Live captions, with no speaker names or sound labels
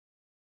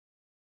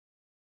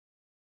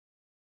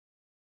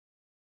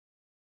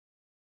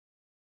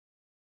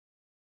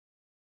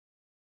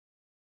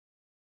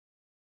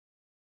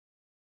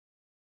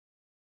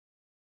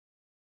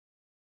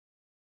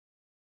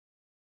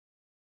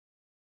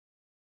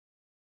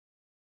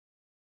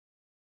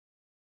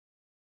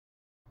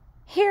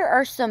Here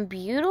are some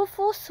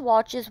beautiful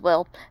swatches,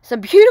 well, some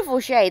beautiful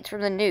shades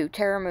from the new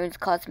Terra Moons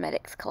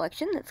Cosmetics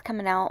collection that's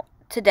coming out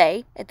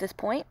today at this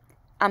point.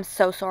 I'm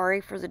so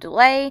sorry for the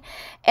delay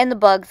and the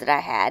bugs that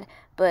I had,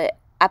 but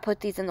I put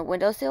these in the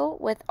windowsill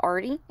with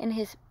Artie in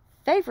his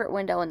favorite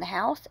window in the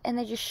house, and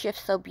they just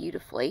shift so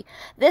beautifully.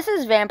 This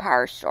is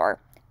Vampire Star.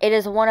 It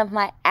is one of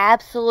my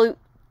absolute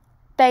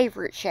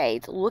favorite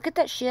shades. Look at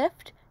that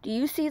shift. Do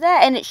you see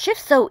that? And it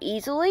shifts so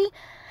easily.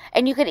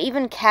 And you can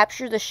even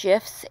capture the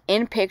shifts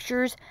in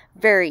pictures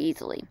very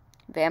easily.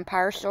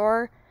 Vampire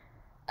Star,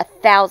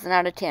 1,000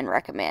 out of 10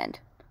 recommend.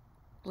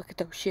 Look at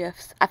those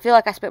shifts. I feel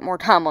like I spent more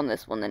time on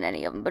this one than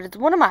any of them, but it's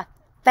one of my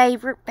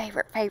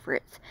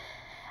favorites.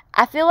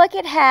 I feel like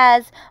it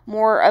has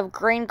more of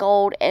green,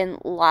 gold, and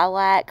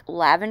lilac,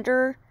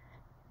 lavender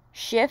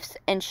shifts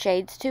and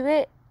shades to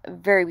it.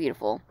 Very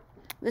beautiful.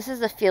 This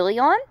is a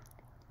Philion.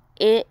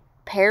 It,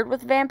 paired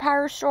with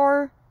Vampire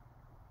Star,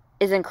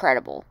 is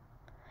incredible.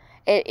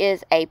 It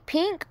is a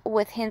pink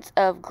with hints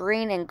of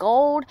green and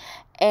gold,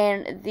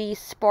 and the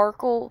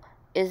sparkle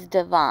is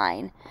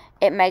divine.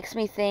 It makes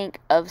me think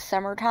of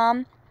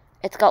summertime.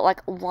 It's got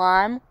like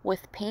lime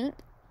with pink.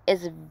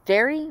 It's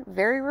very,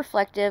 very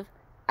reflective.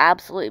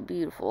 Absolutely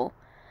beautiful.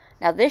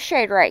 Now this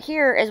shade right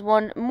here is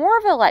one more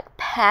of a like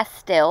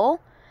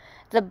pastel.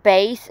 The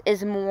base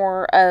is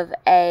more of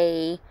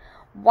a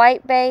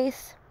white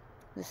base.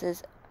 This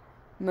is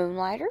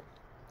Moonlighter.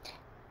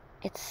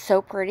 It's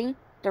so pretty.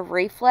 The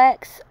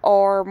reflex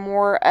are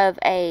more of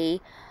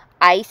a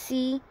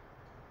icy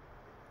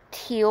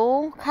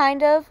teal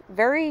kind of.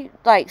 Very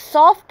like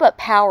soft but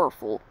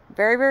powerful.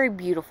 Very, very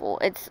beautiful.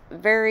 It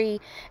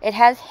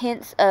has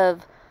hints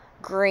of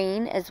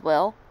green as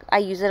well. I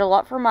use it a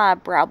lot for my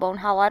brow bone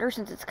highlighter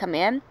since it's come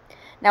in.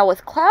 Now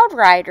with Cloud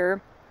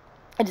Rider,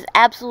 it is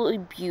absolutely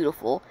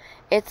beautiful.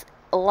 It's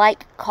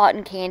like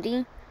cotton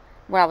candy.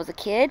 When I was a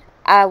kid,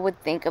 I would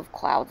think of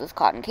clouds as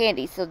cotton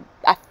candy. So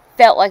I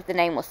felt like the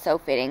name was so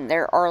fitting.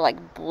 There are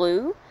like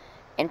blue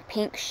and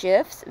pink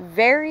shifts.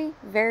 Very,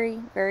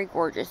 very, very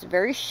gorgeous.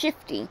 Very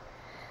shifty.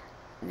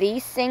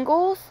 These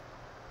singles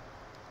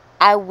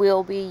I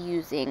will be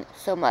using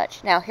so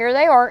much. Now here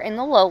they are in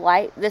the low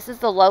light. This is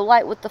the low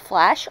light with the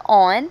flash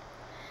on,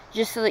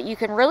 just so that you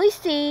can really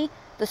see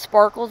the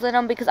sparkles in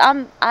them, because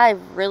I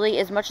really,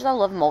 as much as I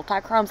love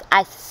multi-chromes,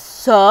 I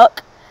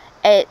suck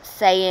at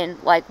saying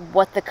like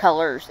what the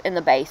colors in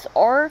the base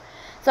are.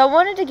 So I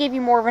wanted to give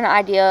you more of an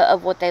idea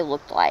of what they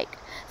looked like.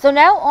 So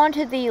now on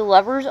to the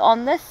Lovers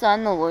on the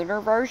Sun, the lunar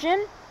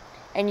version.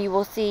 And you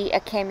will see a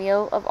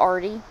cameo of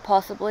Artie,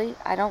 possibly.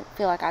 I don't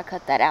feel like I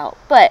cut that out.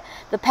 But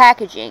the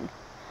packaging.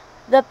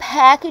 The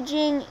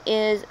packaging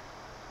is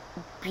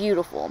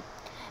beautiful.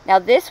 Now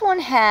this one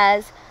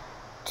has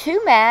 2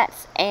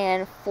 mattes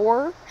and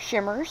 4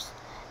 shimmers.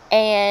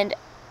 And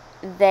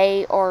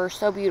they are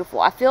so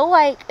beautiful. I feel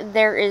like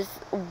there is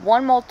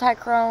one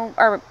multi-chrome,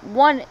 or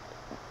one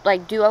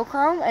like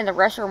duochrome, and the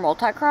rest are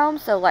multi-chrome.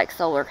 So like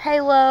Solar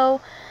Halo,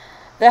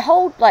 the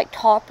whole like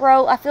top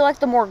row, I feel like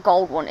the more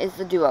gold one is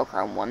the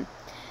duochrome one.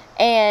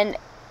 And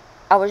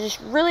I was just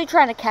really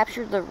trying to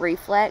capture the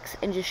reflex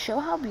and just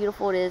show how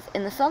beautiful it is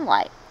in the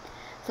sunlight.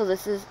 So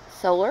this is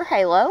Solar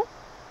Halo.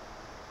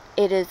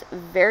 It is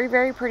very,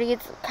 very pretty.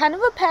 It's kind of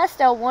a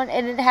pastel one,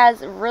 and it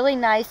has really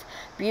nice,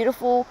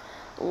 beautiful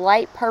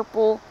light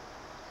purple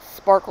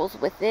sparkles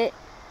with it.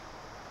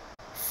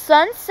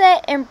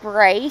 Sunset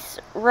Embrace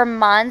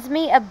reminds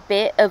me a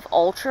bit of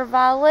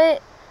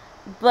Ultraviolet,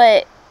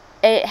 but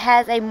it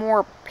has a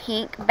more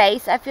pink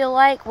base, I feel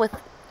like.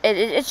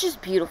 It's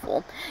just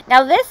beautiful.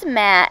 Now this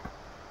matte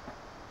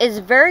is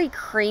very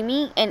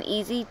creamy and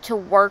easy to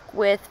work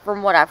with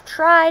from what I've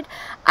tried.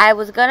 I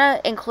was gonna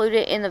include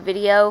it in the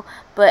video,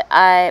 but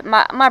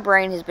my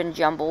brain has been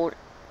jumbled,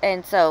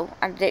 and so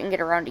I didn't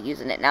get around to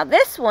using it. Now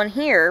this one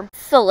here,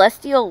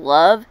 Celestial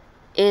Love,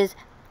 is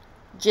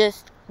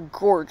just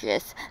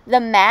gorgeous. The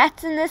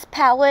mattes in this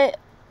palette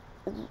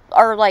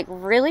are like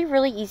really,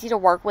 really easy to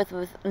work with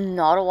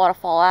not a lot of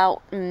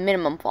fallout,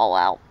 minimum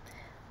fallout.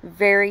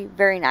 Very,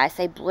 very nice.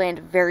 They blend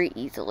very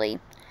easily.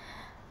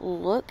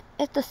 Look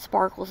at the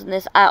sparkles in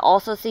this. I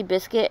also see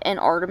Biscuit and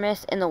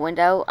Artemis in the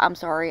window. I'm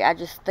sorry, I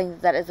just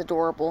think that is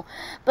adorable.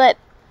 But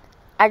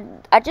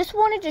I just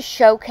wanted to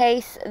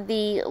showcase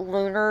the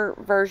lunar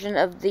version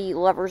of the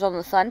Lovers on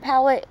the Sun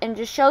palette and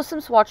just show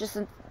some swatches,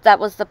 since that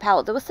was the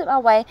palette that was sent my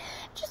way.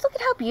 Just look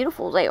at how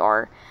beautiful they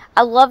are.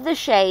 I love the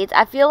shades.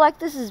 I feel like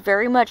this is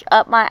very much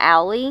up my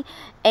alley,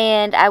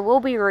 and I will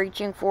be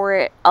reaching for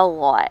it a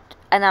lot.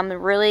 And I'm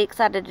really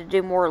excited to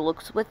do more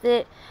looks with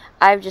it.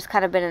 I've just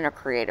kind of been in a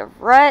creative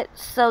rut,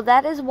 so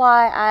that is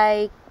why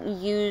I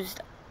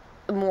used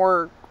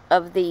more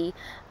of the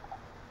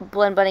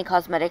Blend Bunny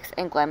Cosmetics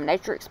and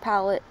Glaminatrix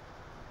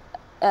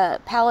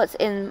palettes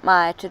in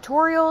my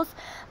tutorials,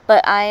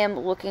 but I am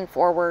looking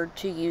forward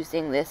to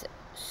using this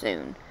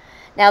soon.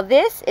 Now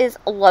this is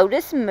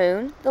Lotus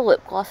Moon, the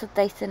lip gloss that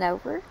they sent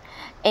over,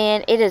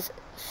 and it is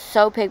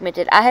so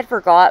pigmented. I had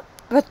forgot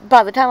but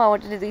by the time I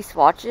went to do these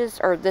swatches,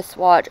 or this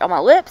swatch on my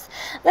lips,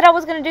 that I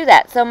was going to do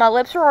that. So my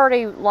lips are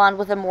already lined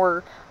with a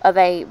more of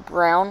a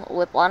brown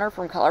lip liner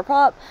from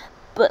ColourPop.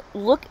 But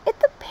look at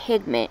the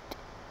pigment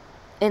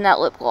in that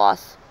lip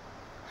gloss.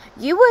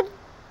 You would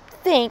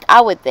think,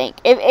 I would think,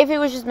 if it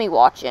was just me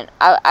watching,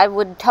 I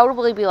would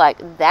totally be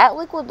like, that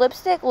liquid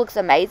lipstick looks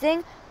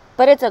amazing,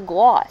 but it's a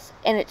gloss.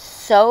 And it's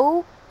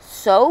so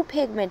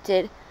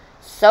pigmented,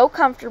 so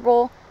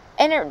comfortable,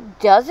 and it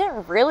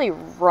doesn't really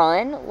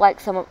run like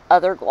some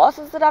other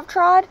glosses that I've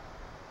tried.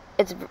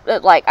 It's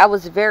like, I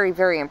was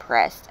very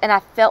impressed, and I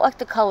felt like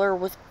the color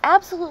was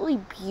absolutely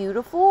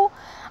beautiful.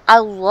 I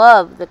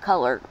love the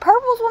color.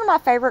 Purple is one of my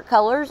favorite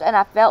colors, and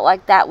I felt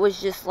like that was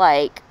just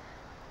like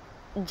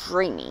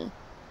dreamy.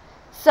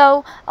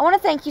 So, I want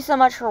to thank you so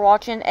much for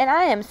watching, and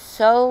I am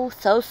so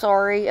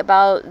sorry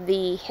about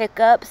the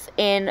hiccups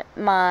in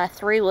my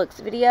 3 looks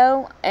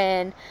video,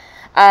 and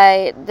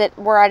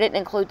where I didn't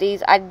include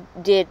these. I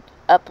did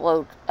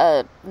upload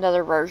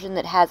another version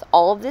that has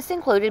all of this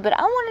included, but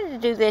I wanted to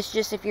do this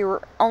just if you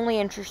were only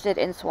interested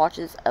in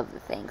swatches of the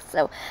things.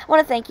 So, I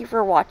want to thank you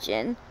for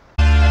watching.